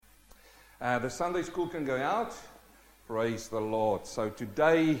The Sunday school can go out. Praise the Lord. So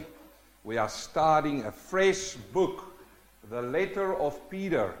today we are starting a fresh book, the letter of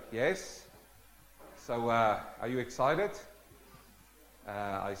Peter. Yes? So are you excited?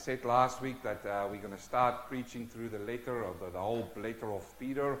 I said last week that we're going to start preaching through the letter of the whole letter of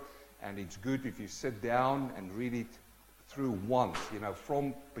Peter, and it's good if you sit down and read it through once,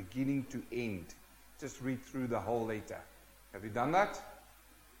 from beginning to end. Just read through the whole letter. Have you done that?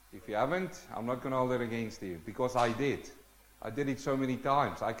 If you haven't, I'm not going to hold it against you, because I did. I did it so many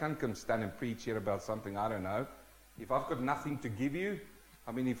times. I can't come stand and preach here about something I don't know. If I've got nothing to give you,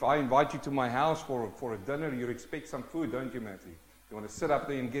 if I invite you to my house for a dinner, you expect some food, don't you, Matthew? You want to sit up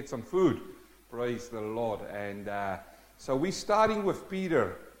there and get some food. Praise the Lord. And so we're starting with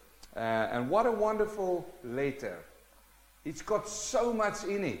Peter. And what a wonderful letter. It's got so much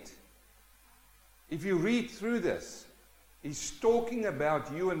in it. If you read through this, he's talking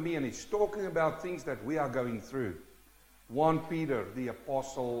about you and me, and he's talking about things that we are going through. 1 Peter, the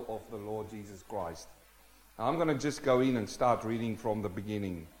apostle of the Lord Jesus Christ. Now, I'm going to just go in and start reading from the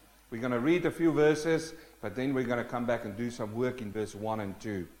beginning. We're going to read a few verses, but then we're going to come back and do some work in verse 1 and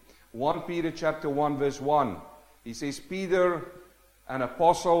 2. 1 Peter chapter 1, verse 1. He says, Peter, an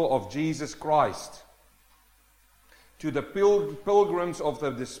apostle of Jesus Christ, to the pilgrims of the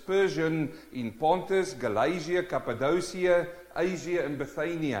dispersion in Pontus, Galatia, Cappadocia, Asia, and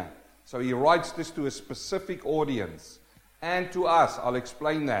Bithynia. So he writes this to a specific audience. And to us, I'll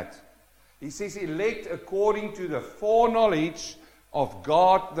explain that. He says, elect according to the foreknowledge of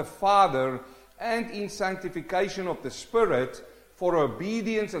God the Father, and in sanctification of the Spirit, for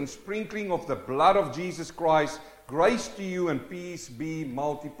obedience and sprinkling of the blood of Jesus Christ, grace to you and peace be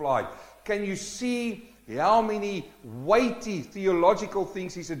multiplied. Can you see how many weighty theological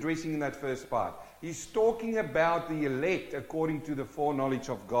things he's addressing in that first part? He's talking about the elect according to the foreknowledge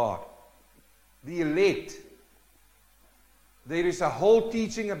of God. The elect. There is a whole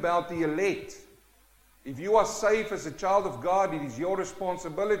teaching about the elect. If you are saved as a child of God, it is your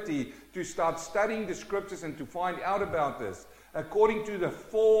responsibility to start studying the scriptures and to find out about this. According to the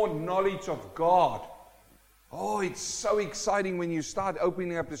foreknowledge of God. Oh, it's so exciting when you start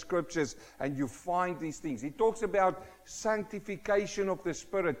opening up the scriptures and you find these things. He talks about sanctification of the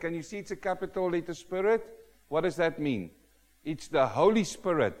Spirit. Can you see it's a capital letter Spirit? What does that mean? It's the Holy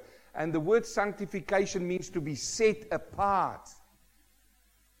Spirit. And the word sanctification means to be set apart.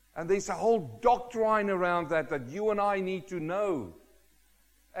 And there's a whole doctrine around that you and I need to know.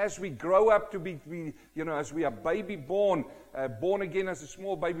 As we grow up to be as we are baby born again as a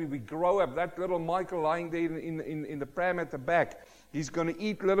small baby, we grow up. That little Michael lying there in the pram at the back, he's going to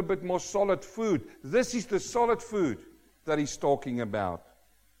eat a little bit more solid food. This is the solid food that he's talking about.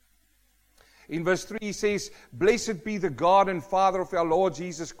 In verse 3 he says, Blessed be the God and Father of our Lord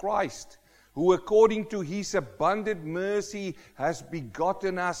Jesus Christ, who according to His abundant mercy has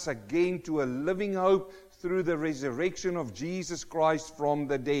begotten us again to a living hope through the resurrection of Jesus Christ from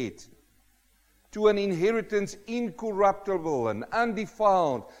the dead, to an inheritance incorruptible and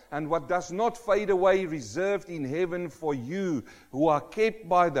undefiled, and what does not fade away, reserved in heaven for you, who are kept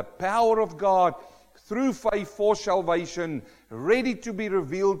by the power of God through faith for salvation, ready to be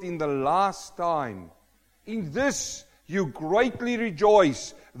revealed in the last time. In this you greatly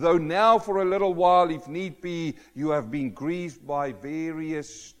rejoice, though now for a little while, if need be, you have been grieved by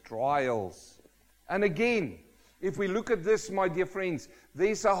various trials. And again, if we look at this, my dear friends,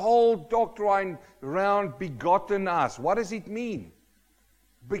 there's a whole doctrine around begotten us. What does it mean?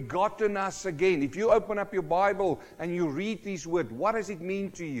 Begotten us again. If you open up your Bible and you read these words, what does it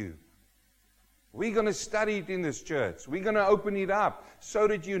mean to you? We're going to study it in this church. We're going to open it up so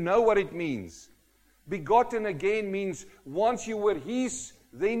that you know what it means. Begotten again means once you were His,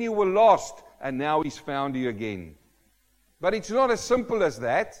 then you were lost, and now He's found you again. But it's not as simple as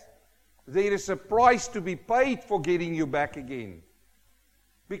that. There is a price to be paid for getting you back again.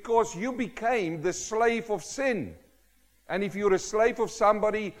 Because you became the slave of sin. And if you're a slave of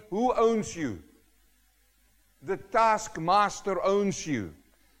somebody, who owns you? The taskmaster owns you.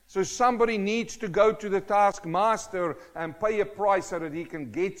 So somebody needs to go to the taskmaster and pay a price so that he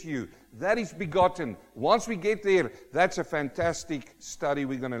can get you. That is begotten. Once we get there, that's a fantastic study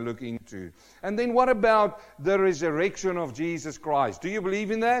we're going to look into. And then what about the resurrection of Jesus Christ? Do you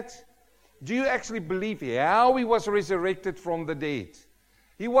believe in that? Do you actually believe how He was resurrected from the dead?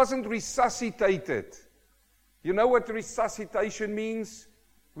 He wasn't resuscitated. You know what resuscitation means?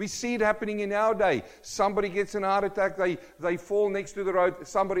 We see it happening in our day. Somebody gets a heart attack, they fall next to the road,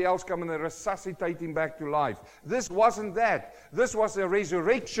 somebody else comes and they resuscitate him back to life. This wasn't that. This was a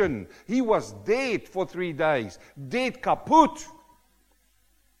resurrection. He was dead for 3 days. Dead, kaput.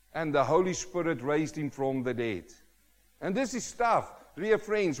 and the Holy Spirit raised him from the dead. And this is stuff, dear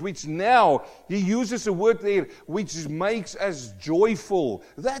friends, which now he uses a word there which makes us joyful.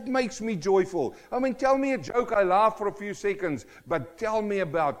 That makes me joyful. I mean, tell me a joke, I laugh for a few seconds, but tell me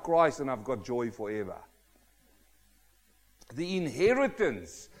about Christ and I've got joy forever. The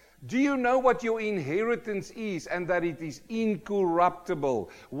inheritance. Do you know what your inheritance is and that it is incorruptible?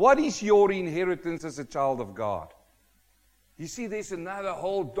 What is your inheritance as a child of God? You see, there's another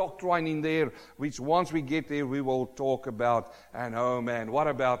whole doctrine in there, which once we get there, we will talk about. And oh man, what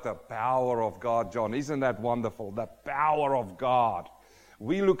about the power of God, John? Isn't that wonderful? The power of God.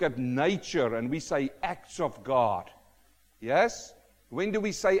 We look at nature and we say acts of God. Yes? When do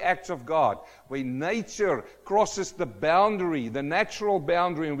we say acts of God? When nature crosses the boundary, the natural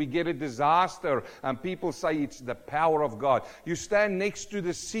boundary, and we get a disaster, and people say it's the power of God. You stand next to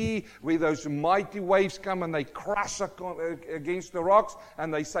the sea where those mighty waves come and they crash against the rocks,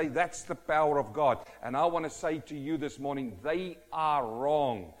 and they say that's the power of God. And I want to say to you this morning, they are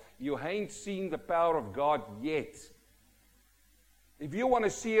wrong. You ain't seen the power of God yet. If you want to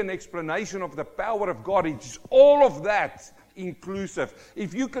see an explanation of the power of God, it's all of that inclusive.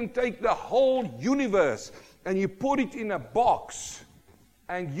 If you can take the whole universe and you put it in a box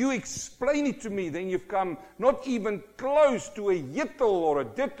and you explain it to me, then you've come not even close to a yittle or a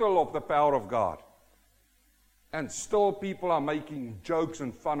dittle of the power of God. And still people are making jokes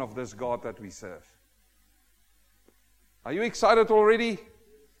and fun of this God that we serve. Are you excited already?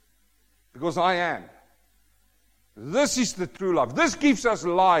 Because I am. This is the true love. This gives us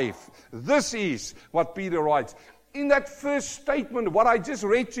life. This is what Peter writes. In that first statement, what I just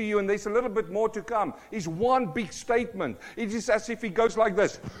read to you, and there's a little bit more to come, is one big statement. It is as if he goes like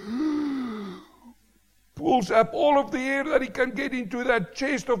this. Pulls up all of the air that he can get into that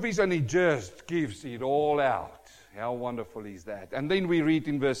chest of his, and he just gives it all out. How wonderful is that? And then we read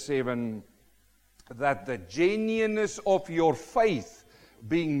in verse 7, that the genuineness of your faith,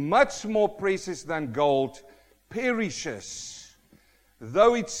 being much more precious than gold, perishes,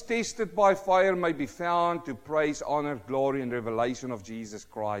 though it's tested by fire, may be found to praise, honor, glory, and revelation of Jesus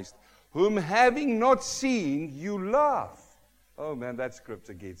Christ, whom having not seen, you love. Oh man, that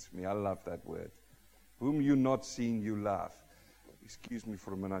scripture gets me. I love that word. Whom you not seen, you love. Excuse me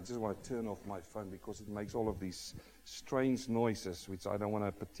for a minute. I just want to turn off my phone because it makes all of these strange noises, which I don't want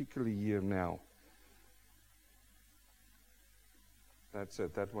to particularly hear now. That's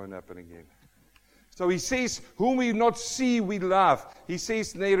it. That won't happen again. So he says, whom we not see, we love. He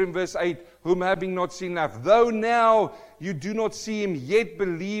says there in verse 8, whom having not seen love. Though now you do not see him, yet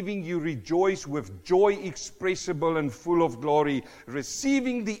believing you rejoice with joy expressible and full of glory,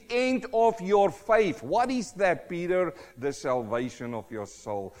 receiving the end of your faith. What is that, Peter? The salvation of your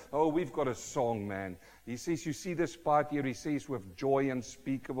soul. Oh, we've got a song, man. He says, you see this part here, he says, with joy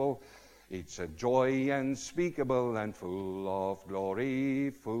unspeakable. It's a joy unspeakable and full of glory,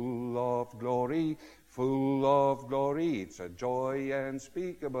 full of glory, full of glory. It's a joy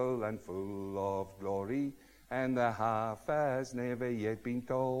unspeakable and full of glory, and the half has never yet been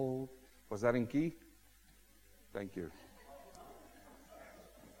told. Was that in key? Thank you.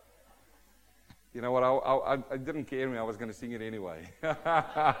 You know what, I didn't care me, I was going to sing it anyway.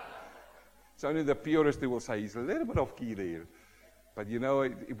 It's only the purist who will say, he's a little bit off key there. But you know,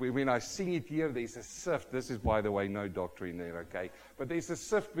 when I sing it here, there's a sift. This is, by the way, no doctrine there, okay? But there's a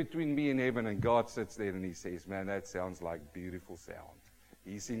sift between me and heaven, and God sits there and he says, man, that sounds like beautiful sound.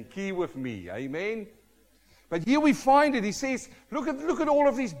 He's in key with me, amen? But here we find it. He says, look at all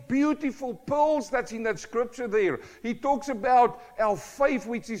of these beautiful pearls that's in that scripture there. He talks about our faith,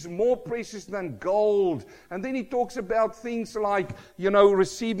 which is more precious than gold. And then he talks about things like,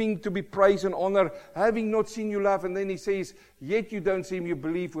 receiving to be praise and honor, having not seen you love. And then he says, yet you don't see him, you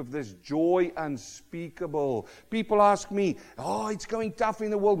believe with this joy unspeakable. People ask me, it's going tough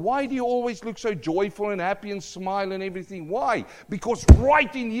in the world. Why do you always look so joyful and happy and smile and everything? Why? Because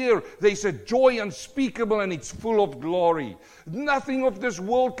right in here, there's a joy unspeakable and it's full of glory. Nothing of this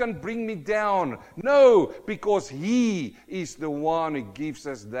world can bring me down. No, because he is the one who gives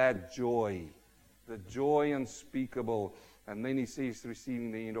us that joy. The joy unspeakable. And then he says,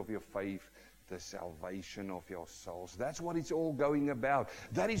 receiving the end of your faith, the salvation of your souls. That's what it's all going about.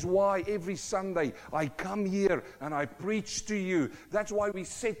 That is why every Sunday I come here and I preach to you. That's why we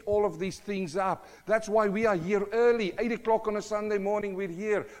set all of these things up. That's why we are here early. 8 o'clock on a Sunday morning we're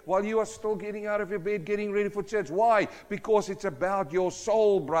here while you are still getting out of your bed, getting ready for church. Why? Because it's about your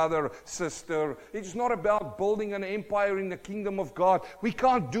soul, brother, sister. It's not about building an empire in the kingdom of God. We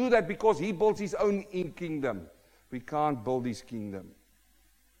can't do that because he builds his own kingdom. We can't build his kingdom.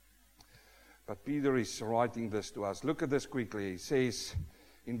 But Peter is writing this to us. Look at this quickly. He says,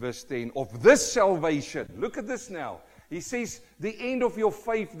 in verse 10, of this salvation. Look at this now. He says, the end of your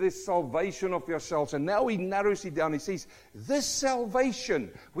faith, this salvation of yourselves. And now he narrows it down. He says, this salvation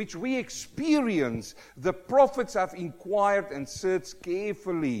which we experience, the prophets have inquired and searched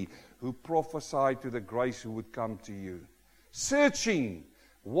carefully, who prophesied to the grace who would come to you. Searching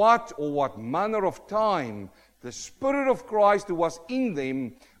what manner of time the Spirit of Christ who was in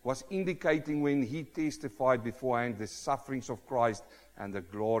them was indicating when he testified beforehand the sufferings of Christ and the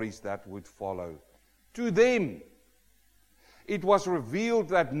glories that would follow. To them, it was revealed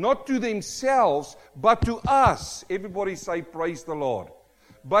that not to themselves, but to us. Everybody say, praise the Lord.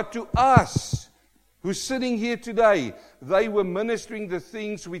 But to us, who's sitting here today, they were ministering the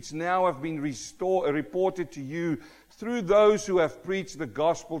things which now have been reported to you through those who have preached the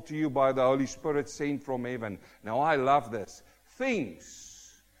gospel to you by the Holy Spirit sent from heaven. Now I love this.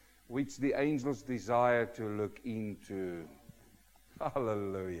 Things which the angels desire to look into.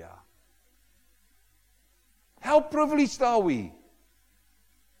 Hallelujah. How privileged are we?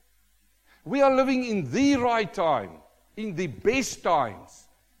 We are living in the right time, in the best times.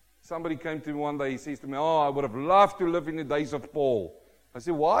 Somebody came to me one day, he says to me, I would have loved to live in the days of Paul. I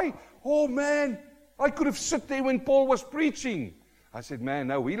said, why? Oh man, I could have sat there when Paul was preaching. I said, man,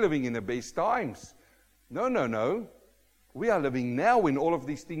 no, we're living in the best times. No. We are living now when all of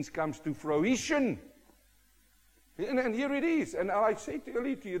these things comes to fruition. And here it is. And I said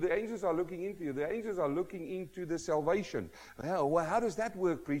earlier to you, the angels are looking into you. The angels are looking into the salvation. Well, how does that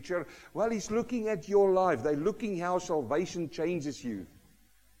work, preacher? Well, he's looking at your life. They're looking how salvation changes you.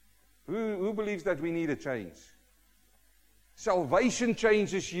 Who believes that we need a change? Salvation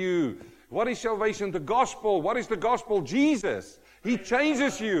changes you. What is salvation? The gospel. What is the gospel? Jesus. He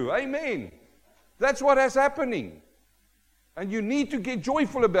changes you. Amen. That's what is happening. And you need to get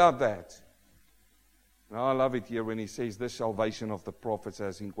joyful about that. Now, I love it here when he says this salvation of the prophets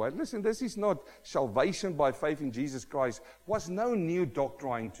has inquired. Listen, this is not salvation by faith in Jesus Christ. Was no new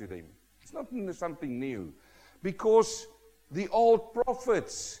doctrine to them. It's not something new. Because the old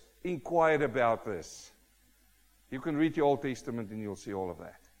prophets inquired about this. You can read the Old Testament and you'll see all of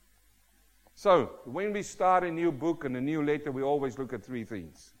that. So, when we start a new book and a new letter, we always look at three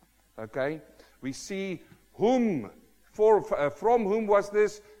things. Okay? We see whom, from whom was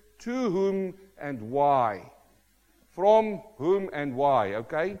this, to whom, and why. From whom and why,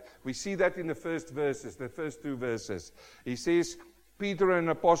 okay? We see that in the first verses, the first two verses. He says, Peter, an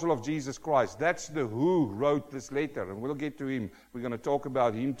apostle of Jesus Christ. That's the who wrote this letter, and we'll get to him. We're going to talk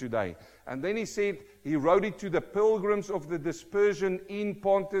about him today. And then he said, he wrote it to the pilgrims of the dispersion in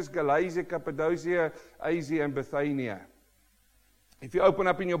Pontus, Galatia, Cappadocia, Asia, and Bithynia. If you open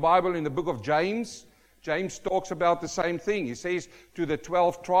up in your Bible in the book of James, James talks about the same thing. He says, to the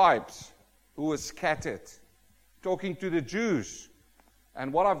 12 tribes who were scattered, talking to the Jews.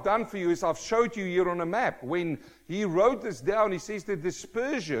 And what I've done for you is I've showed you here on a map. When he wrote this down, he says the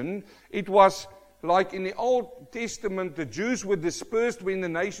dispersion, it was like in the Old Testament, the Jews were dispersed when the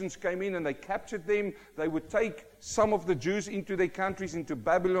nations came in and they captured them. They would take some of the Jews into their countries, into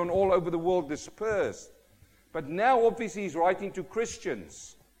Babylon, all over the world, dispersed. But now, obviously, he's writing to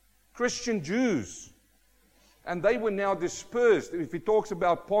Christians, Christian Jews. And they were now dispersed. If he talks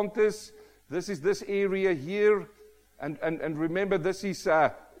about Pontus, this is this area here. And remember, this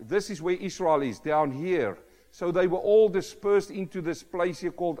is where Israel is, down here. So they were all dispersed into this place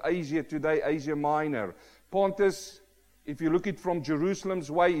here called Asia today, Asia Minor. Pontus, if you look at from Jerusalem's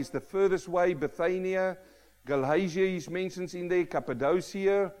way, is the furthest way. Bithynia, Galatia is mentioned in there,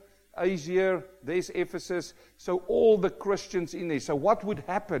 Cappadocia, Asia, there's Ephesus. So all the Christians in there. So what would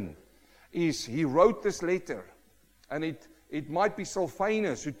happen is he wrote this letter, and it might be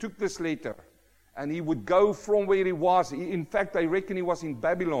Silvanus who took this letter, and he would go from where he was. In fact, I reckon he was in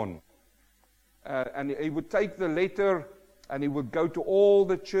Babylon, and he would take the letter, and he would go to all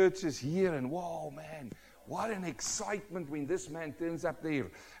the churches here, and whoa, man, what an excitement when this man turns up there,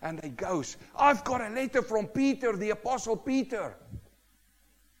 and he goes, I've got a letter from Peter, the Apostle Peter.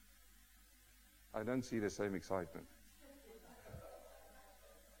 I don't see the same excitement.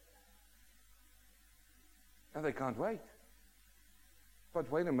 And they can't wait.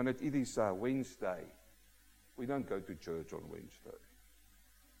 But wait a minute, it is Wednesday. We don't go to church on Wednesday.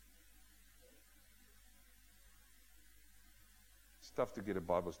 It's tough to get a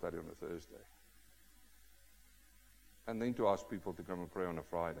Bible study on a Thursday. And then to ask people to come and pray on a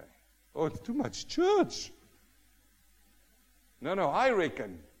Friday. Oh, it's too much church. No, I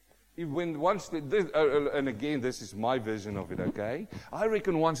reckon. And again, this is my vision of it, okay? I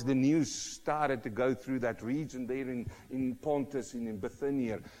reckon once the news started to go through that region there in Pontus and in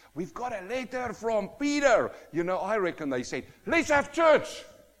Bithynia, we've got a letter from Peter. I reckon they said, let's have church.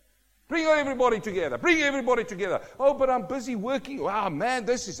 Bring everybody together. Bring everybody together. Oh, but I'm busy working. Wow, man,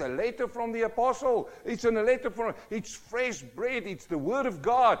 this is a letter from the apostle. It's it's fresh bread. It's the word of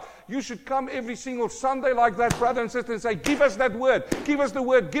God. You should come every single Sunday like that, brother and sister, and say, give us that word. Give us the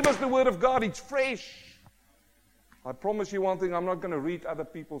word. Give us the word of God. It's fresh. I promise you one thing. I'm not going to read other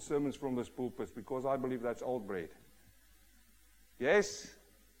people's sermons from this pulpit because I believe that's old bread. Yes?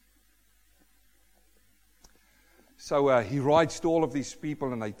 So he writes to all of these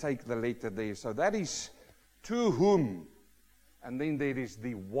people and they take the letter there. So that is to whom. And then there is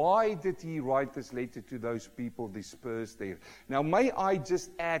the why did he write this letter to those people dispersed there. Now may I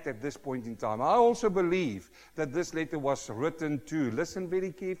just add at this point in time, I also believe that this letter was written to, listen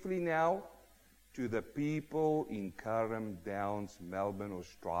very carefully now, to the people in Carrum Downs, Melbourne,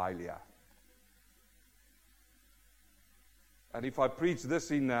 Australia. And if I preach this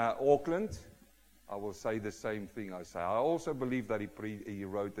in Auckland, I will say the same thing I say. I also believe that he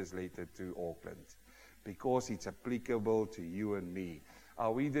wrote this letter to Auckland because it's applicable to you and me.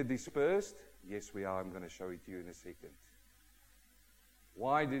 Are we the dispersed? Yes, we are. I'm going to show it to you in a second.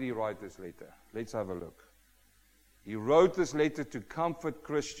 Why did he write this letter? Let's have a look. He wrote this letter to comfort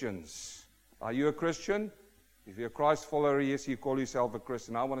Christians. Are you a Christian? If you're a Christ follower, yes, you call yourself a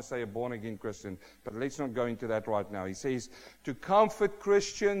Christian. I want to say a born-again Christian, but let's not go into that right now. He says, to comfort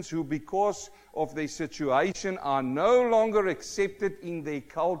Christians who, because of their situation, are no longer accepted in their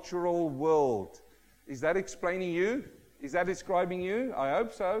cultural world. Is that explaining you? Is that describing you? I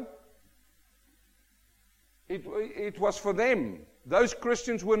hope so. It was for them. Those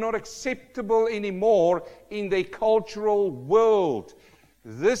Christians were not acceptable anymore in their cultural world.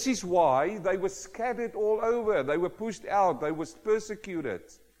 This is why they were scattered all over. They were pushed out. They were persecuted.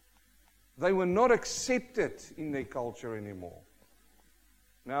 They were not accepted in their culture anymore.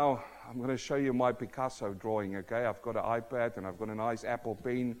 Now, I'm going to show you my Picasso drawing, okay? I've got an iPad and I've got a nice Apple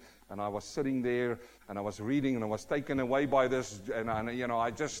pen, and I was sitting there and I was reading and I was taken away by this, and I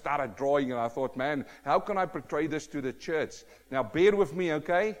just started drawing and I thought, man, how can I portray this to the church? Now, bear with me,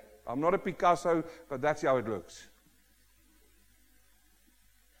 okay? I'm not a Picasso, but that's how it looks.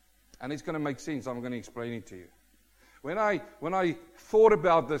 And it's going to make sense. I'm going to explain it to you. When I thought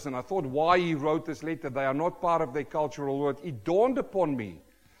about this and I thought why he wrote this letter, they are not part of their cultural world, it dawned upon me.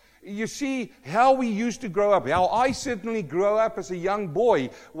 You see, how we used to grow up, how I certainly grew up as a young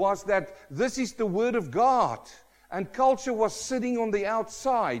boy, was that this is the Word of God. And culture was sitting on the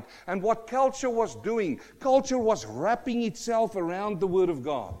outside. And what culture was doing, culture was wrapping itself around the Word of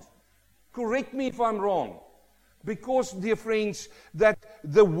God. Correct me if I'm wrong. Because, dear friends, that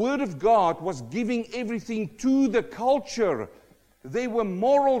the Word of God was giving everything to the culture. There were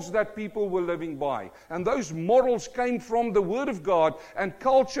morals that people were living by. And those morals came from the Word of God. And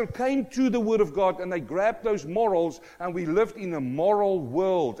culture came to the Word of God. And they grabbed those morals. And we lived in a moral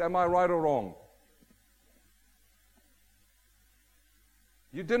world. Am I right or wrong?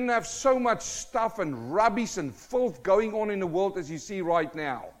 You didn't have so much stuff and rubbish and filth going on in the world as you see right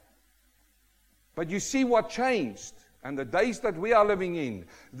now. But you see what changed, and the days that we are living in,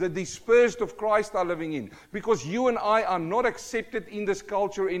 the dispersed of Christ are living in, because you and I are not accepted in this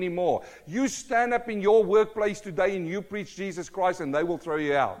culture anymore. You stand up in your workplace today and you preach Jesus Christ and they will throw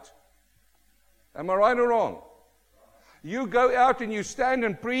you out. Am I right or wrong? You go out and you stand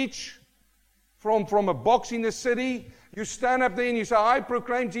and preach from a box in the city. You stand up there and you say, I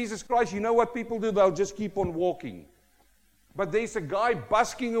proclaim Jesus Christ. You know what people do? They'll just keep on walking. But there's a guy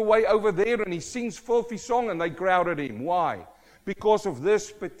busking away over there and he sings filthy song and they crowded him. Why? Because of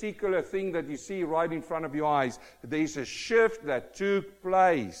this particular thing that you see right in front of your eyes. There's a shift that took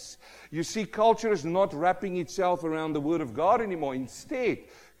place. You see, culture is not wrapping itself around the Word of God anymore. Instead,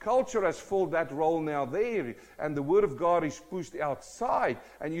 culture has filled that role now there, and the Word of God is pushed outside.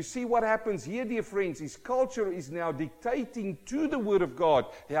 And you see what happens here, dear friends, is culture is now dictating to the Word of God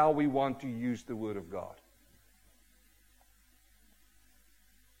how we want to use the Word of God.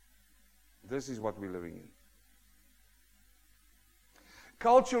 This is what we're living in.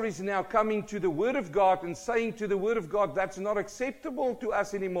 Culture is now coming to the Word of God and saying to the Word of God, that's not acceptable to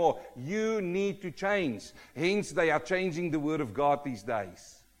us anymore. You need to change. Hence, they are changing the Word of God these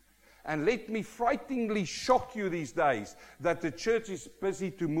days. And let me frighteningly shock you these days that the church is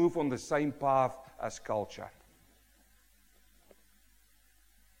busy to move on the same path as culture.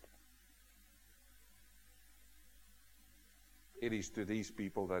 It is to these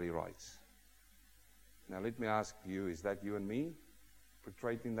people that he writes. Now let me ask you, is that you and me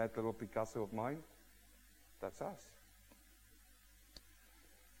portrayed in that little Picasso of mine? That's us.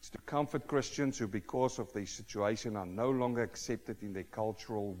 It's to comfort Christians who, because of their situation, are no longer accepted in their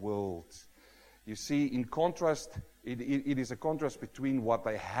cultural worlds. You see, in contrast It is a contrast between what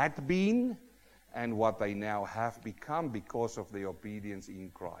they had been and what they now have become because of their obedience in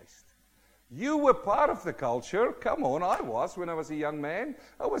Christ. You were part of the culture. Come on, I was when I was a young man.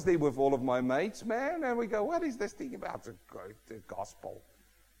 I was there with all of my mates, man. And we go, what is this thing about the gospel?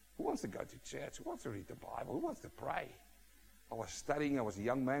 Who wants to go to church? Who wants to read the Bible? Who wants to pray? I was studying. I was a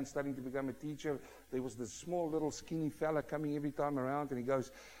young man studying to become a teacher. There was this small little skinny fella coming every time around. And he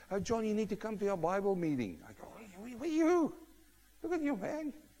goes, oh, John, you need to come to our Bible meeting. I go, where are you? Look at you,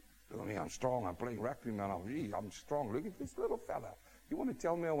 man. Look at me, I'm strong. I'm playing rugby, man. I'm strong. Look at this little fella. You want to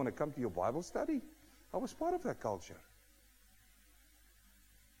tell me I want to come to your Bible study? I was part of that culture.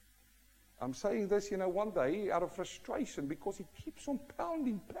 I'm saying this, one day out of frustration because he keeps on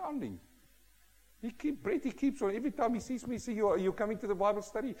pounding. Brett keeps on, every time he sees me, he says, are you coming to the Bible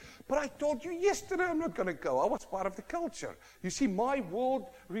study? But I told you yesterday I'm not going to go. I was part of the culture. You see, my world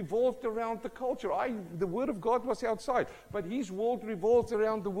revolved around the culture. The Word of God was outside, but his world revolves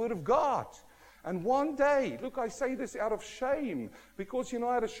around the Word of God. And one day, look, I say this out of shame, because,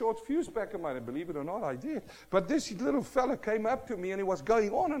 I had a short fuse back in my life. Believe it or not, I did. But this little fella came up to me, and he was going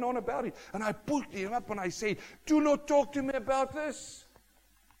on and on about it. And I pushed him up, and I said, do not talk to me about this.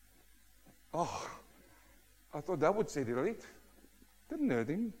 Oh, I thought that would settle it. Didn't hurt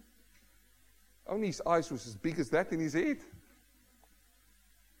him. Only his eyes was as big as that in his head.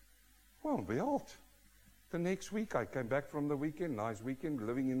 Well, behold, the next week I came back from the weekend, nice weekend,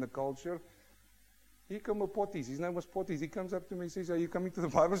 living in the culture. Here come Potties. His name was Potties. He comes up to me and says, are you coming to the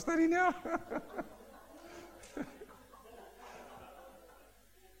Bible study now?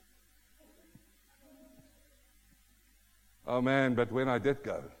 Oh man, but when I did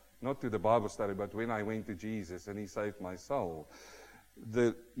go, not to the Bible study, but when I went to Jesus and he saved my soul,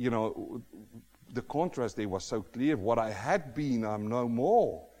 the contrast there was so clear. What I had been, I'm no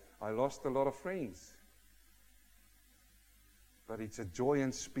more. I lost a lot of friends. But it's a joy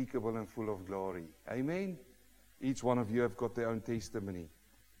unspeakable and full of glory. Amen? Each one of you have got their own testimony.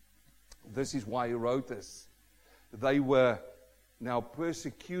 This is why he wrote this. They were now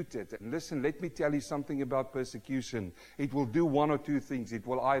persecuted. And listen, let me tell you something about persecution. It will do one or two things. It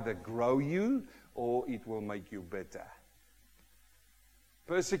will either grow you or it will make you better.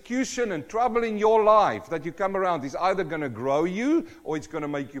 Persecution and trouble in your life that you come around is either going to grow you or it's going to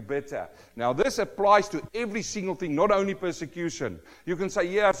make you better. Now, this applies to every single thing, not only persecution. You can say,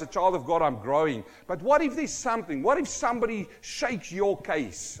 yeah, as a child of God, I'm growing. But what if there's something? What if somebody shakes your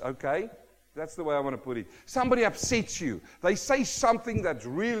case? Okay? That's the way I want to put it. Somebody upsets you. They say something that's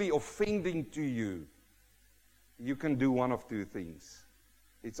really offending to you. You can do one of two things.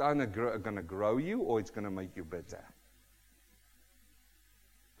 It's either going to grow you or it's going to make you better.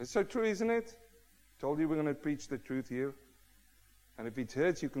 It's so true, isn't it? Told you we're going to preach the truth here. And if it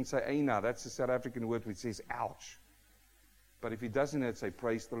hurts, you can say, Eina. That's a South African word which says, ouch. But if it doesn't hurt, say,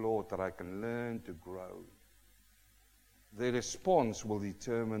 praise the Lord that I can learn to grow. The response will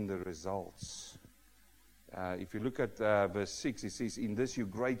determine the results. If you look at verse 6, it says, in this you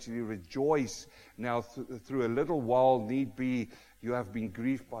greatly rejoice. Now, through a little while, need be, you have been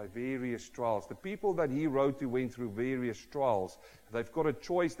grieved by various trials. The people that he wrote to went through various trials. They've got a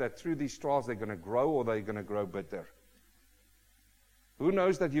choice that through these trials they're going to grow or they're going to grow bitter. Who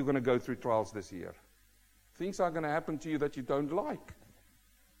knows that you're going to go through trials this year? Things are going to happen to you that you don't like.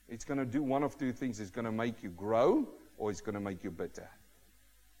 It's going to do one of two things. It's going to make you grow or it's going to make you bitter.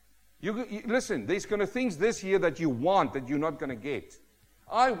 Listen, there's going to things this year that you want that you're not going to get.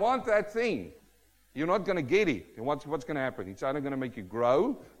 I want that thing. You're not going to get it. And what's going to happen? It's either going to make you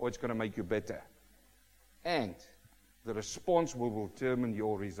grow or it's going to make you better. And the response will determine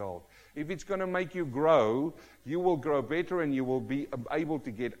your result. If it's going to make you grow, you will grow better and you will be able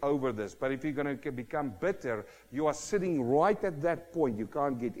to get over this. But if you're going to become bitter, you are sitting right at that point. You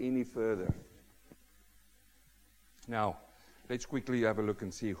can't get any further. Now, let's quickly have a look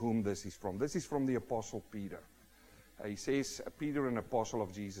and see whom this is from. This is from the Apostle Peter. He says, Peter, an apostle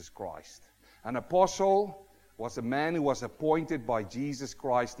of Jesus Christ. An apostle was a man who was appointed by Jesus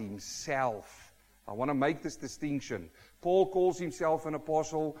Christ himself. I want to make this distinction. Paul calls himself an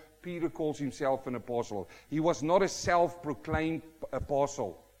apostle. Peter calls himself an apostle. He was not a self-proclaimed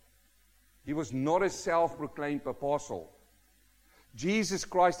apostle. He was not a self-proclaimed apostle. Jesus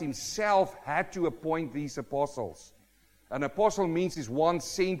Christ himself had to appoint these apostles. An apostle means is one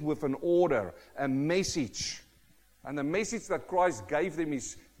sent with an order, a message. And the message that Christ gave them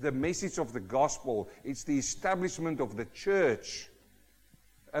is the message of the gospel. It's the establishment of the church.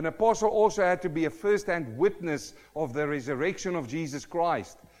 An apostle also had to be a first-hand witness of the resurrection of Jesus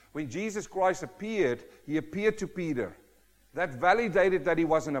Christ. When Jesus Christ appeared, he appeared to Peter. That validated that he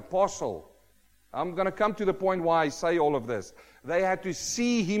was an apostle. I'm going to come to the point why I say all of this. They had to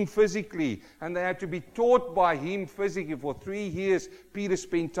see him physically, and they had to be taught by him physically. For 3 years, Peter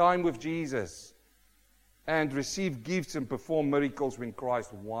spent time with Jesus and received gifts and performed miracles when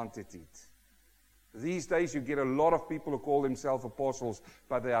Christ wanted it. These days you get a lot of people who call themselves apostles,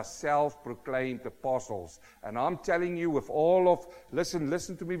 but they are self-proclaimed apostles. And I'm telling you with all of,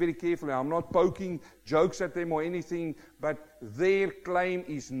 listen to me very carefully. I'm not poking jokes at them or anything, but their claim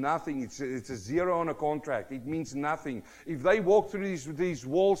is nothing. It's a zero on a contract. It means nothing. If they walk through these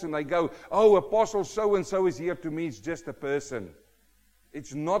walls and they go, oh, apostle so-and-so is here, to me it's just a person.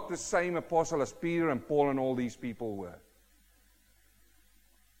 It's not the same apostle as Peter and Paul and all these people were.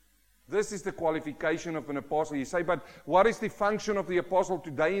 This is the qualification of an apostle. You say, but what is the function of the apostle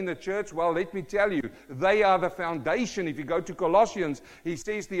today in the church? Well, let me tell you, they are the foundation. If you go to Colossians, he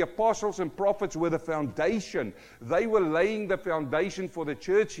says the apostles and prophets were the foundation. They were laying the foundation for the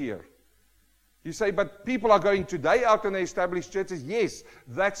church here. You say, but people are going today out and they establish churches. Yes,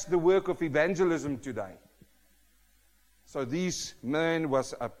 that's the work of evangelism today. So this man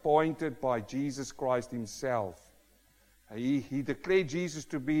was appointed by Jesus Christ himself. He declared Jesus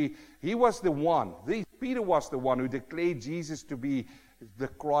to be, he was the one, Peter was the one who declared Jesus to be the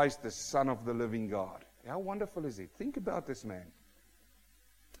Christ, the Son of the living God. How wonderful is it? Think about this man.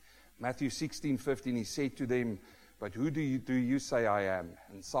 Matthew 16:15, he said to them, but who do you say I am?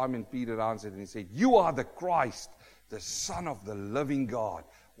 And Simon Peter answered and he said, you are the Christ, the Son of the living God.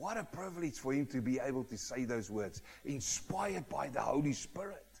 What a privilege for him to be able to say those words, inspired by the Holy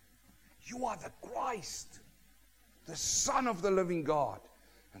Spirit. You are the Christ, the Son of the living God.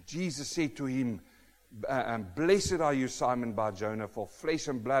 And Jesus said to him, blessed are you, Simon Bar-Jonah, for flesh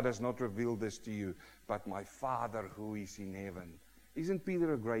and blood has not revealed this to you, but my Father who is in heaven. Isn't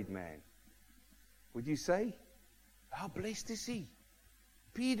Peter a great man? Would you say? How blessed is he?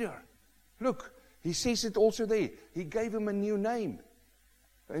 Peter. Look, he says it also there. He gave him a new name.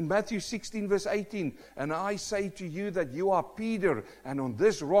 In Matthew 16 verse 18, and I say to you that you are Peter, and on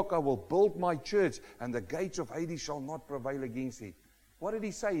this rock I will build my church, and the gates of Hades shall not prevail against it. What did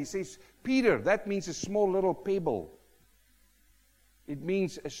he say? He says, Peter, that means a small little pebble. It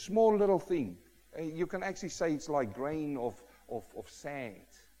means a small little thing. You can actually say it's like grain of sand.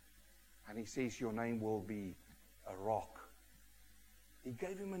 And he says your name will be a rock. He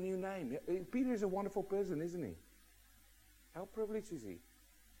gave him a new name. Peter is a wonderful person, isn't he? How privileged is he?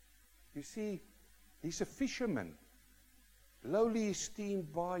 You see, he's a fisherman, lowly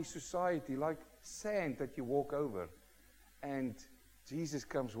esteemed by society, like sand that you walk over. And Jesus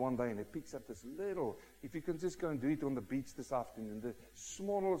comes one day and he picks up this little, if you can just go and do it on the beach this afternoon, the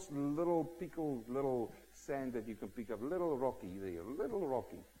smallest little pickled little sand that you can pick up, little rocky there, little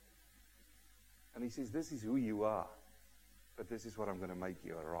rocky. And he says, this is who you are, but this is what I'm going to make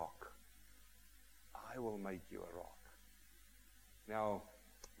you, a rock. I will make you a rock. Now,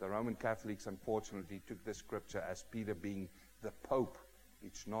 the Roman Catholics, unfortunately, took this scripture as Peter being the Pope.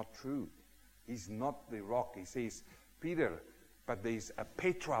 It's not true. He's not the rock. He says, Peter, but there's a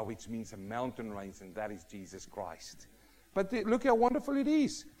Petra, which means a mountain range, and that is Jesus Christ. But look how wonderful it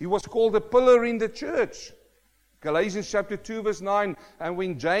is. He was called a pillar in the church. Galatians chapter 2, verse 9, and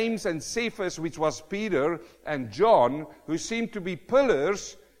when James and Cephas, which was Peter, and John, who seemed to be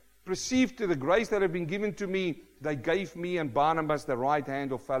pillars, perceived to the grace that had been given to me, they gave me and Barnabas the right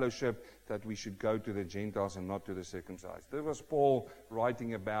hand of fellowship, that we should go to the Gentiles and not to the circumcised. There was Paul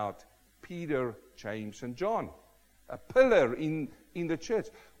writing about Peter, James, and John. A pillar in the church.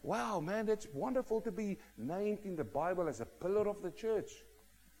 Wow, man, that's wonderful to be named in the Bible as a pillar of the church.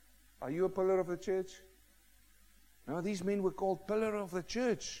 Are you a pillar of the church? No, these men were called pillar of the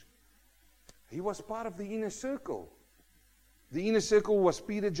church. He was part of the inner circle. The inner circle was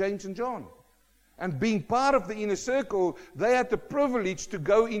Peter, James, and John. And being part of the inner circle, they had the privilege to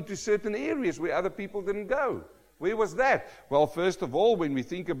go into certain areas where other people didn't go. Where was that? Well, first of all, when we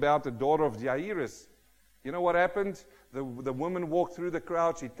think about the daughter of Jairus, you know what happened? The woman walked through the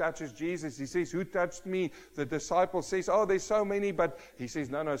crowd. She touches Jesus. He says, who touched me? The disciple says, oh, there's so many. But he says,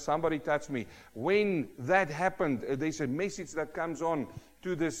 no, somebody touched me. When that happened, there's a message that comes on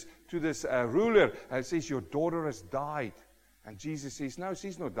to this ruler. It says, your daughter has died. And Jesus says, no,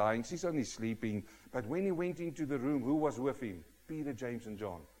 she's not dying. She's only sleeping. But when he went into the room, who was with him? Peter, James, and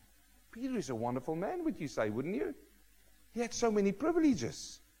John. Peter is a wonderful man, would you say, wouldn't you? He had so many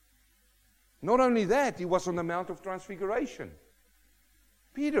privileges. Not only that, he was on the Mount of Transfiguration.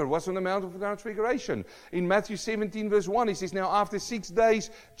 Peter was on the Mount of Transfiguration. In Matthew 17, verse 1, he says, now after 6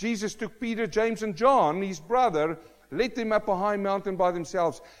 days, Jesus took Peter, James, and John, his brother, led them up a high mountain by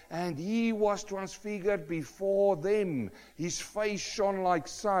themselves, and he was transfigured before them. His face shone like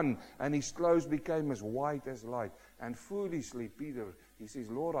sun, and his clothes became as white as light. And foolishly, Peter, he says,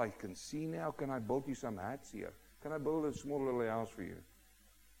 Lord, I can see now. Can I build you some huts here? Can I build a small little house for you?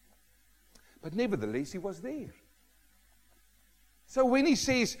 But nevertheless, he was there. So when he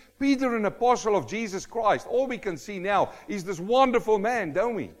says, Peter, an apostle of Jesus Christ, all we can see now is this wonderful man,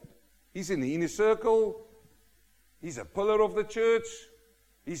 don't we? He's in the inner circle. He's a pillar of the church.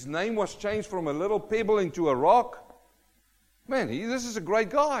 His name was changed from a little pebble into a rock. Man, this is a great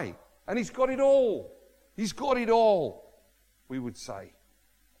guy. And he's got it all. He's got it all, we would say.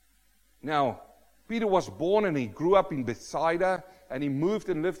 Now, Peter was born and he grew up in Bethsaida, and he moved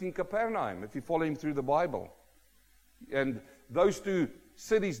and lived in Capernaum, if you follow him through the Bible. And those two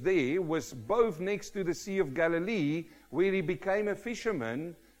cities there was both next to the Sea of Galilee, where he became a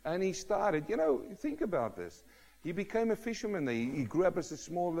fisherman, and he started, think about this. He became a fisherman there. He grew up as a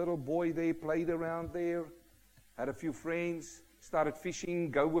small little boy there, played around there, had a few friends, started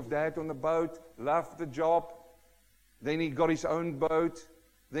fishing, go with Dad on the boat, loved the job. Then he got his own boat.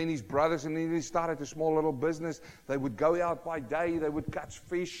 Then his brothers, and then he started a small little business. They would go out by day, they would catch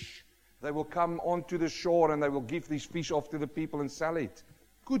fish. They will come onto the shore and they will give these fish off to the people and sell it.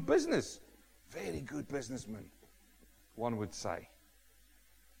 Good business. Very good businessman, one would say.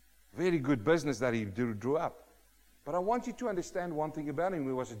 Very good business that he drew up. But I want you to understand one thing about him.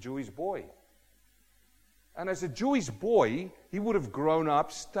 He was a Jewish boy. And as a Jewish boy, he would have grown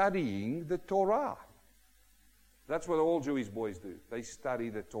up studying the Torah. That's what all Jewish boys do. They study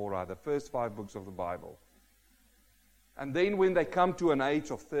the Torah, the first 5 books of the Bible. And then when they come to an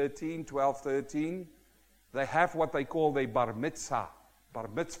age of 12, 13, they have what they call their bar mitzvah. Bar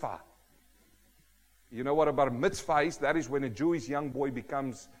mitzvah. You know what a bar mitzvah is? That is when a Jewish young boy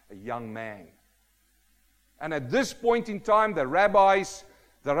becomes a young man. And at this point in time, the rabbis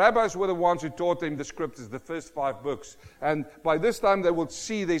were the ones who taught them the scriptures, the first 5 books. And by this time, they will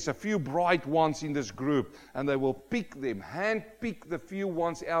see there's a few bright ones in this group. And they will pick them, hand-pick the few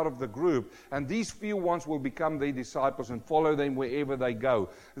ones out of the group. And these few ones will become their disciples and follow them wherever they go.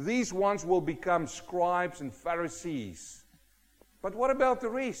 These ones will become scribes and Pharisees. But what about the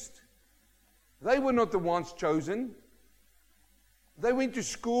rest? They were not the ones chosen. They went to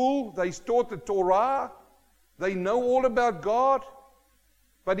school. They taught the Torah. They know all about God.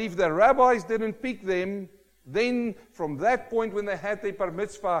 But if the rabbis didn't pick them, then from that point when they had their bar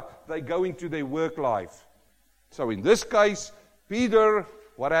mitzvah, they go into their work life. So in this case, Peter,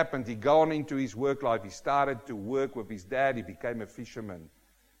 what happened? He gone into his work life. He started to work with his dad. He became a fisherman.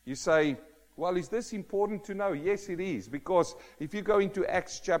 You say, well, is this important to know? Yes, it is. Because if you go into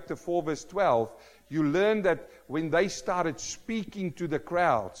Acts chapter 4, verse 12, you learn that when they started speaking to the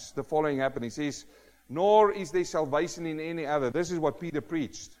crowds, the following happened. He says, nor is there salvation in any other. This is what Peter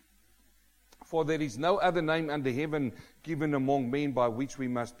preached. For there is no other name under heaven given among men by which we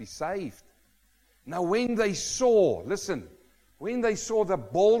must be saved. Now when they saw, listen, when they saw the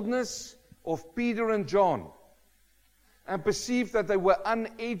boldness of Peter and John and perceived that they were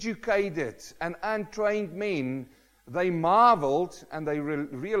uneducated and untrained men, they marveled and they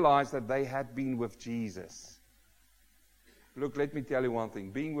realized that they had been with Jesus. Look, let me tell you one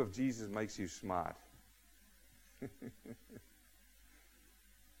thing. Being with Jesus makes you smart.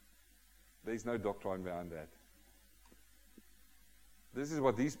 There's no doctrine behind that. This is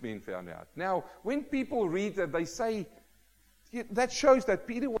what these men found out. Now, when people read that, they say, that shows that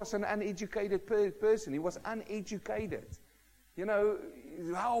Peter was an uneducated person. He was uneducated.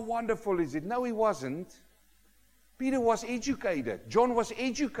 How wonderful is it? No, he wasn't. Peter was educated. John was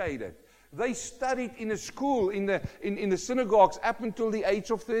educated. They studied in a school, in the synagogues, up until the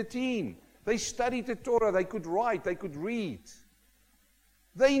age of 13. They studied the Torah. They could write. They could read.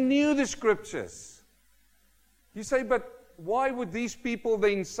 They knew the scriptures. You say, but why would these people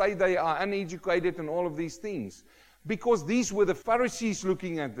then say they are uneducated and all of these things? Because these were the Pharisees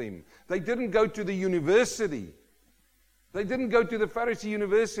looking at them. They didn't go to the university. They didn't go to the Pharisee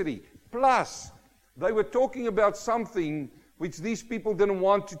university. Plus, they were talking about something which these people didn't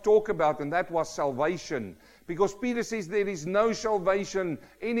want to talk about, and that was salvation. Because Peter says there is no salvation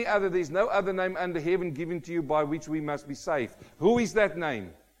any other. There's no other name under heaven given to you by which we must be saved. Who is that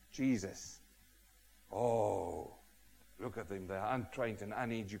name? Jesus. Oh, look at them. They're untrained and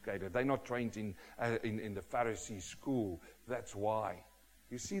uneducated. They're not trained in the Pharisee school. That's why.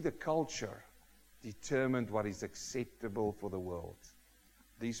 You see, the culture determined what is acceptable for the world.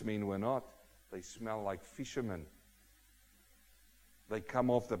 These men were not. They smell like fishermen. They come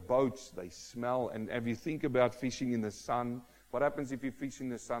off the boats, they smell, and if you think about fishing in the sun What happens if you fish in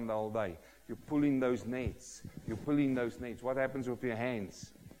the sun the whole day? You're pulling those nets. You're pulling those nets. What happens with your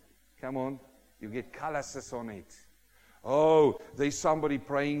hands? Come on. You get calluses on it. Oh, there's somebody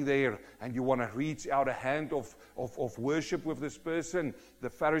praying there, and you want to reach out a hand of worship with this person. The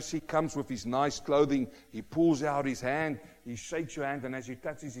Pharisee comes with his nice clothing. He pulls out his hand. He shakes your hand, and as he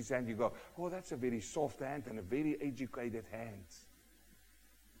touches his hand, you go, oh, that's a very soft hand and a very educated hand.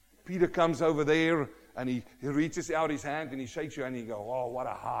 Peter comes over there, and he reaches out his hand, and he shakes your hand, and you go, oh, what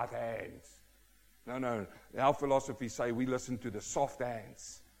a hard hand. No. Our philosophy say we listen to the soft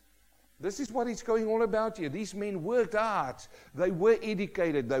hands. This is what it's going all about here. These men worked hard. They were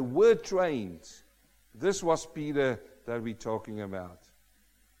educated. They were trained. This was Peter that we're talking about.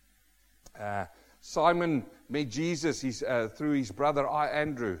 Simon met Jesus through his brother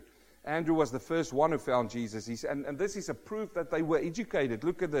Andrew. Andrew was the first one who found Jesus. And this is a proof that they were educated.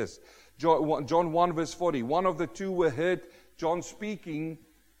 Look at this. John 1 verse 40. One of the two who heard John speaking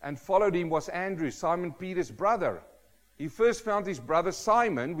and followed him was Andrew, Simon Peter's brother. He first found his brother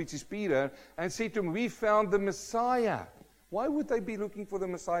Simon, which is Peter, and said to him, we found the Messiah. Why would they be looking for the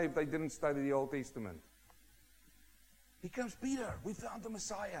Messiah if they didn't study the Old Testament? Here comes Peter. We found the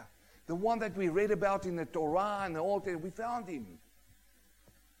Messiah. The one that we read about in the Torah and the Old Testament. We found him.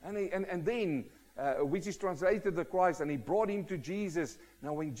 And then, which is translated the Christ, and he brought him to Jesus.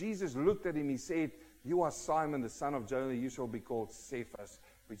 Now when Jesus looked at him, he said, you are Simon, the son of Jonah. You shall be called Cephas,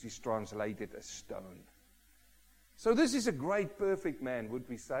 which is translated a stone. So this is a great, perfect man, would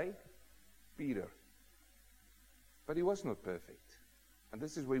we say? Peter. But he was not perfect. And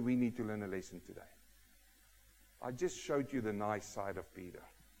this is where we need to learn a lesson today. I just showed you the nice side of Peter.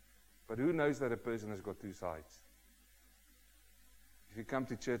 But who knows that a person has got two sides? If you come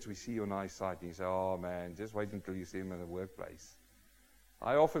to church, we see your nice side, and you say, oh man, just wait until you see him in the workplace.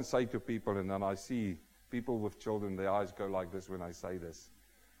 I often say to people, and then I see people with children, their eyes go like this when I say this.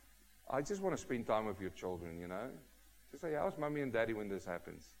 I just want to spend time with your children, you know. Just say, how's mommy and daddy when this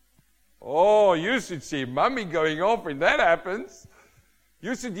happens? Oh, you should see mommy going off when that happens.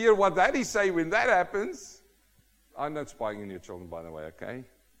 You should hear what daddy say when that happens. I'm not spying on your children, by the way, okay?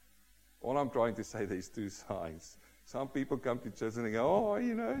 All I'm trying to say, there's two sides. Some people come to church and they go, oh,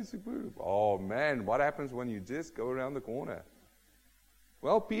 you know, superb. Oh, man, what happens when you just go around the corner?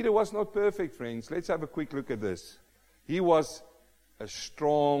 Well, Peter was not perfect, friends. Let's have a quick look at this. He was a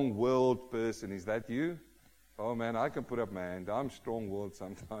strong-willed person. Is that you? Oh, man, I can put up my hand. I'm strong-willed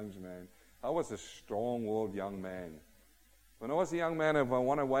sometimes, man. I was a strong-willed young man. When I was a young man, if I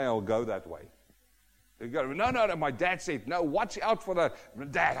want a way, I'll go that way. They go, no, my dad said, no, watch out for the...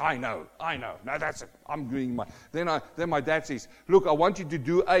 Dad, I know. No, that's it. I'm doing my... Then my dad says, look, I want you to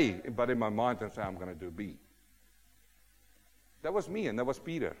do A. But in my mind, I say, I'm going to do B. That was me, and that was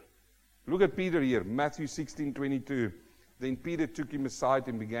Peter. Look at Peter here, Matthew 16:22. Then Peter took him aside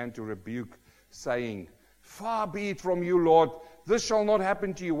and began to rebuke, saying, far be it from you, Lord, this shall not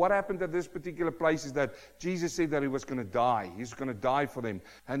happen to you. What happened at this particular place is that Jesus said that he was going to die. He's going to die for them.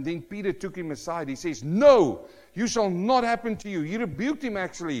 And then Peter took him aside. He says, no, you shall not happen to you. He rebuked him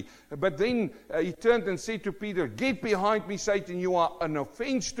actually. But then he turned and said to Peter, get behind me, Satan. You are an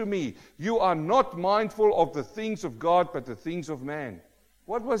offense to me. You are not mindful of the things of God, but the things of man.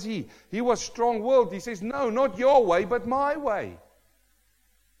 What was he? He was strong-willed. He says, no, not your way, but my way.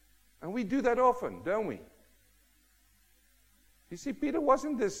 And we do that often, don't we? You see, Peter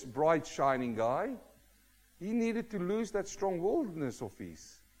wasn't this bright, shining guy. He needed to lose that strong-willedness of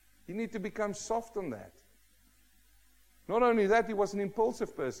his. He needed to become soft on that. Not only that, he was an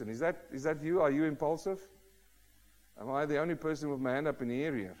impulsive person. Is that you? Are you impulsive? Am I the only person with my hand up in the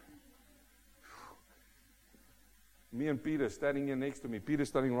air here? Me and Peter standing here next to me. Peter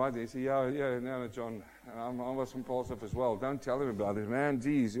standing right there. He said, yeah, no, John, I was impulsive as well. Don't tell him about it. Man,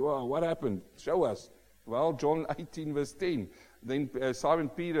 geez, well, what happened? Show us. Well, John 18 verse 10. Then Simon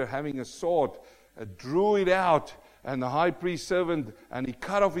Peter, having a sword, drew it out, and the high priest's servant, and he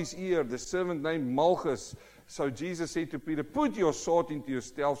cut off his ear, the servant named Malchus. So Jesus said to Peter, put your sword into your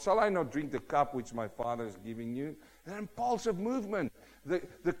staff. Shall I not drink the cup which my Father is giving you? An impulsive movement.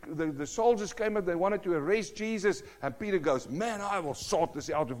 The soldiers came up, they wanted to arrest Jesus, and Peter goes, man, I will sort this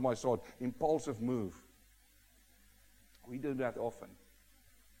out with my sword. Impulsive move. We do that often.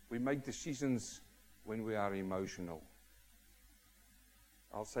 We make decisions when we are emotional.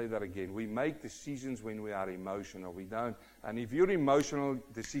 I'll say that again. We make decisions when we are emotional. We don't. And if you're emotional,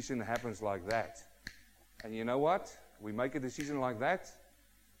 decision happens like that. And you know what? We make a decision like that,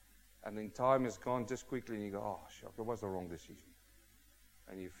 and then time is gone just quickly, and you go, oh, shucks, that was the wrong decision.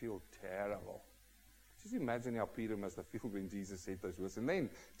 And you feel terrible. Just imagine how Peter must have felt when Jesus said those words. And then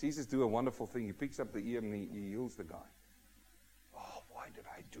Jesus do a wonderful thing. He picks up the ear and he heals the guy. why did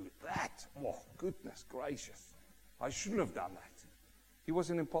I do that? Oh, goodness gracious. I shouldn't have done that. He was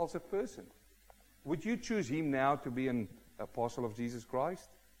an impulsive person. Would you choose him now to be an apostle of Jesus Christ?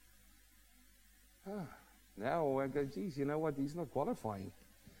 Now I go, geez, you know what? He's not qualifying.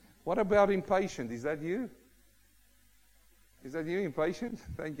 What about impatient? Is that you? Is that you, impatient?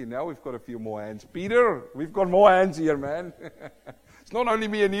 Thank you. Now we've got a few more hands. Peter, we've got more hands here, man. It's not only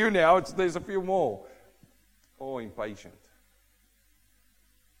me and you now. There's a few more. Oh, impatient.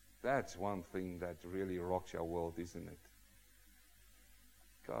 That's one thing that really rocks our world, isn't it?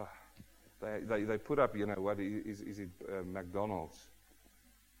 God, they put up, what is it, McDonald's.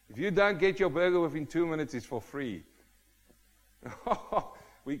 If you don't get your burger within 2 minutes, it's for free.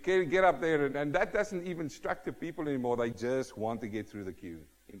 We can get up there, and that doesn't even struck the people anymore. They just want to get through the queue.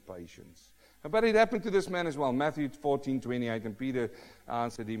 Impatience. But it happened to this man as well. Matthew 14:28, and Peter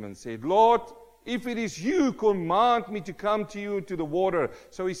answered him and said, Lord, if it is you, command me to come to you to the water.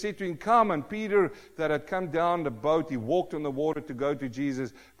 So he said to him, come. And Peter, that had come down the boat, he walked on the water to go to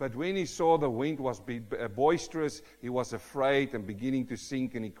Jesus. But when he saw the wind was boisterous, he was afraid and beginning to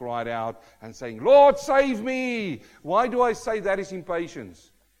sink. And he cried out and saying, Lord, save me. Why do I say that is impatience?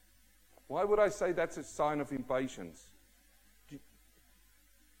 Why would I say that's a sign of impatience?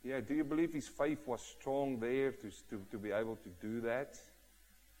 Do you believe his faith was strong there to be able to do that?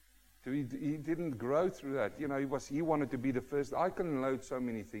 He didn't grow through that. He wanted to be the first. I can load so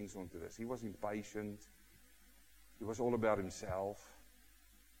many things onto this. He was impatient. He was all about himself.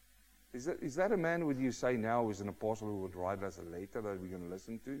 Is that a man, would you say now, is an apostle who would write us a letter that we're going to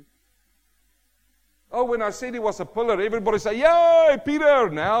listen to? Oh, when I said he was a pillar, everybody say, yay, Peter!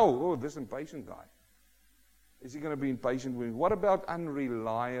 Now, this impatient guy. Is he going to be impatient with me? What about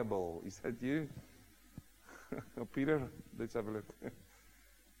unreliable? Is that you? Peter, let's have a look.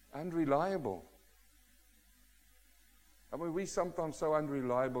 Unreliable. I mean, we're sometimes so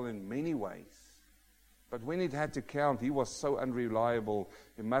unreliable in many ways. But when it had to count, he was so unreliable.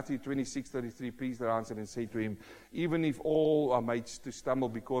 In Matthew 26:33, Peter answered and said to him, even if all are made to stumble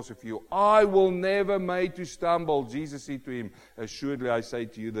because of you, I will never make to stumble. Jesus said to him, assuredly I say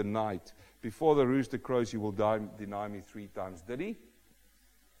to you, the night before the rooster crows, you will deny me 3 times. Did he?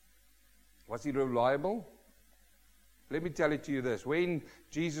 Was he reliable? Let me tell it to you this. When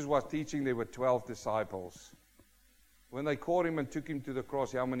Jesus was teaching, there were 12 disciples. When they caught him and took him to the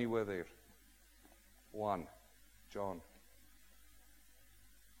cross, how many were there? 1. John.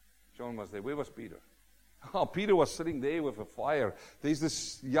 John was there. Where was Peter? Oh, Peter was sitting there with a fire. There's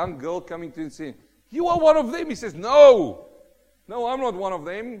this young girl coming to him and saying, you are one of them. He says, no, I'm not one of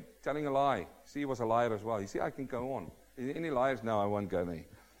them. Telling a lie. See, he was a liar as well. You see, I can go on. Any liars? No, I won't go there.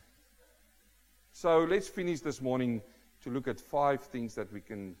 So let's finish this morning to look at 5 things that we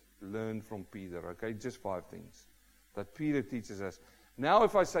can learn from Peter, okay? Just 5 things that Peter teaches us. Now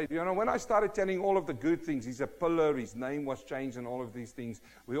if I say, when I started telling all of the good things, he's a pillar, his name was changed and all of these things,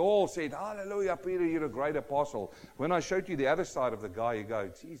 we all said, hallelujah, Peter, you're a great apostle. When I showed you the other side of the guy, you go,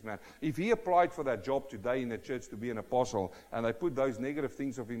 geez, man, if he applied for that job today in the church to be an apostle, and they put those negative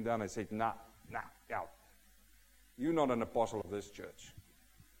things of him down, I said, nah, out. You're not an apostle of this church.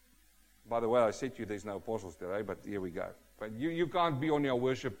 By the way, I said to you there's no apostles today, but here we go. But you can't be on your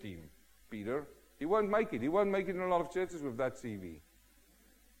worship team, Peter. He won't make it. He won't make it in a lot of churches with that CV.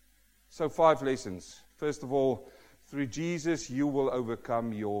 So 5 lessons. First of all, through Jesus, you will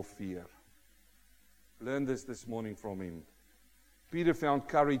overcome your fear. Learn this morning from him. Peter found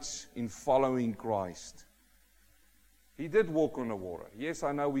courage in following Christ. He did walk on the water. Yes,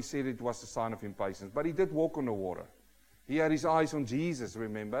 I know we said it was a sign of impatience, but he did walk on the water. He had his eyes on Jesus,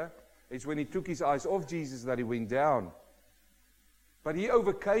 remember? It's when he took his eyes off Jesus that he went down. But he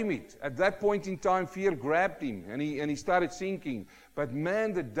overcame it. At that point in time, fear grabbed him and he started sinking. But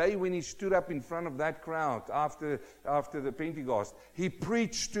man, the day when he stood up in front of that crowd after the Pentecost, he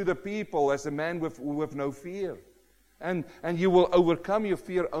preached to the people as a man with no fear. And you will overcome your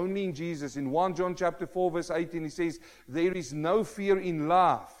fear only in Jesus. In 1 John chapter 4 verse 18, he says, there is no fear in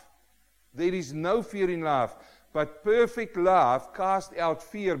love. There is no fear in love. But perfect love casts out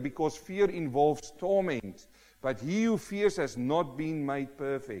fear, because fear involves torment. But he who fears has not been made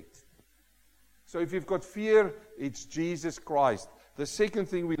perfect. So if you've got fear, it's Jesus Christ. The second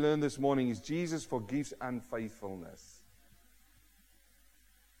thing we learned this morning is Jesus forgives unfaithfulness.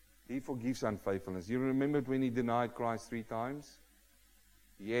 He forgives unfaithfulness. You remember when he denied Christ 3 times?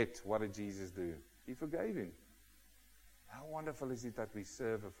 Yet, what did Jesus do? He forgave him. How wonderful is it that we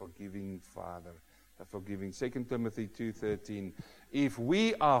serve a forgiving Father? Forgiving. 2 Timothy 2:13. If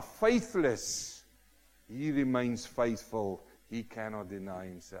we are faithless, he remains faithful. He cannot deny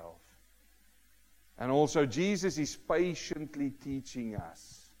himself. And also Jesus is patiently teaching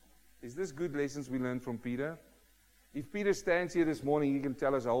us. Is this good lessons we learned from Peter? If Peter stands here this morning, he can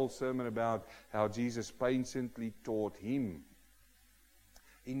tell us a whole sermon about how Jesus patiently taught him.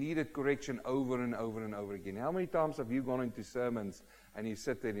 He needed correction over and over and over again. How many times have you gone into sermons and you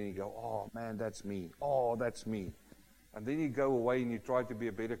sit there and you go, oh man, that's me. Oh, that's me. And then you go away and you try to be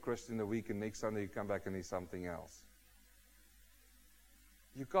a better Christian the week, and next Sunday you come back and there's something else.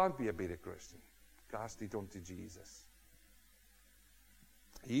 You can't be a better Christian. Cast it onto Jesus.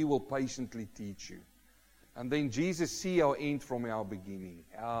 He will patiently teach you. And then Jesus sees our end from our beginning.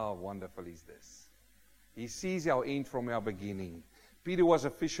 How wonderful is this? He sees our end from our beginning. Peter was a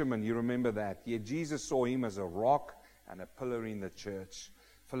fisherman, you remember that. Yet Jesus saw him as a rock and a pillar in the church.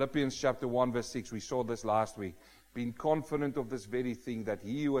 Philippians chapter 1 verse 6, we saw this last week. Being confident of this very thing, that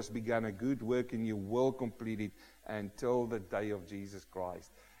he who has begun a good work in you will complete it until the day of Jesus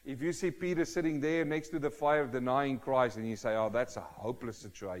Christ. If you see Peter sitting there next to the fire denying Christ, and you say, oh, that's a hopeless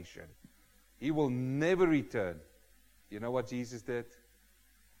situation. He will never return. You know what Jesus did?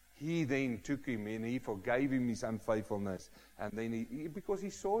 He then took him and he forgave him his unfaithfulness. And then because he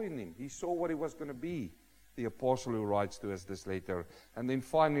saw in him, he saw what he was going to be. The apostle who writes to us this letter. And then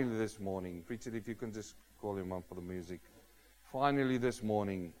finally this morning, preacher, if you can just call him on for the music. Finally this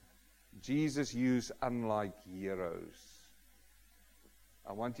morning, Jesus used unlike heroes.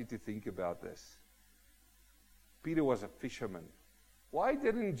 I want you to think about this. Peter was a fisherman. Why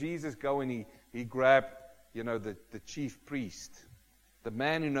didn't Jesus go and he grabbed, the chief priest? The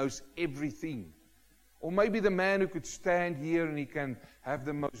man who knows everything. Or maybe the man who could stand here and he can have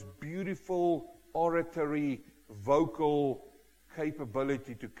the most beautiful oratory, vocal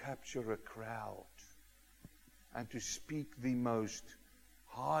capability to capture a crowd. And to speak the most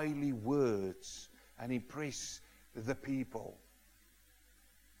highly words and impress the people.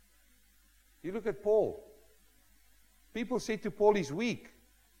 You look at Paul. People said to Paul he's weak.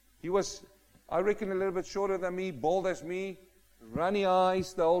 He was, I reckon, a little bit shorter than me, bald as me, runny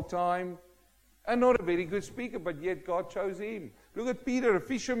eyes the whole time, and not a very good speaker, but yet God chose him. Look at Peter, a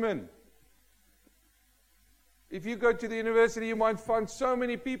fisherman. If you go to the university, you might find so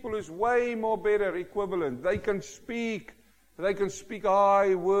many people who's way more better equivalent. They can speak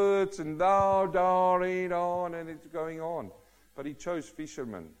high words and down, and it's going on. But he chose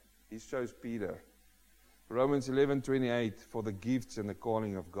fishermen. He chose Peter. Romans 11:28, for the gifts and the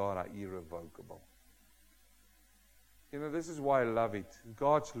calling of God are irrevocable. This is why I love it.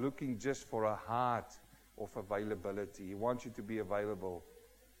 God's looking just for a heart of availability. He wants you to be available,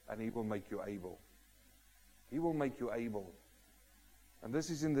 and He will make you able. He will make you able. And this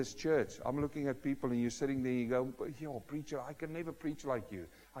is in this church. I'm looking at people, and you're sitting there, and you go, preacher, I can never preach like you.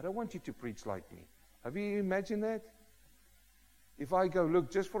 I don't want you to preach like me. Have you imagined that? If I go,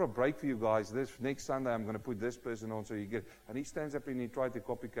 look, just for a break for you guys, this next Sunday I'm going to put this person on so you get, and he stands up and he tries to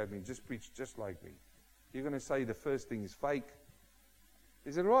copycat me, just preach just like me. You're going to say the first thing is fake.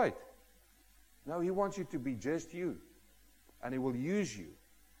 Is it right? No, He wants you to be just you. And He will use you.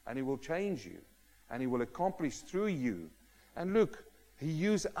 And He will change you. And He will accomplish through you. And look, He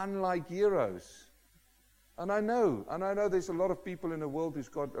used unlike heroes. And I know there's a lot of people in the world who's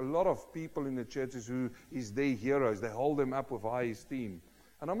got a lot of people in the churches who is their heroes. They hold them up with high esteem.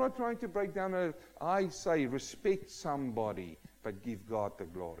 And I'm not trying to break down I say respect somebody, but give God the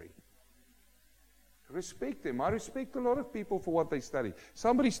glory. Respect them. I respect a lot of people for what they study.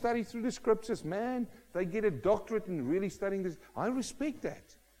 Somebody studies through the scriptures, man, they get a doctorate in really studying this. I respect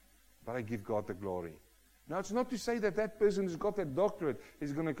that. But I give God the glory. Now, it's not to say that that person who's got that doctorate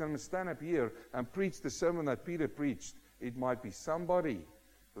is going to come and stand up here and preach the sermon that Peter preached. It might be somebody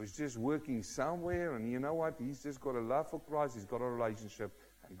who's just working somewhere, and you know what? He's just got a love for Christ. He's got a relationship,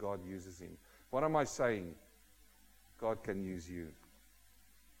 and God uses him. What am I saying? God can use you.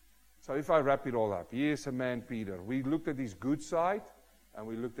 So if I wrap it all up, here's a man, Peter. We looked at his good side, and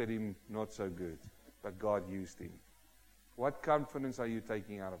we looked at him not so good. But God used him. What confidence are you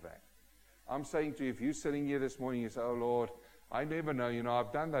taking out of that? I'm saying to you, if you're sitting here this morning, you say, oh Lord, I never know,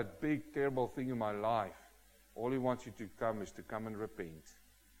 I've done that big, terrible thing in my life. All He wants you to come is to come and repent.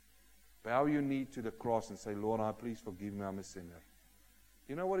 Bow your knee to the cross and say, Lord, please forgive me, I'm a sinner.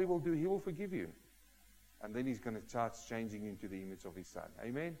 You know what He will do? He will forgive you. And then He's going to start changing into the image of His Son.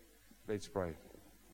 Amen? Let's pray.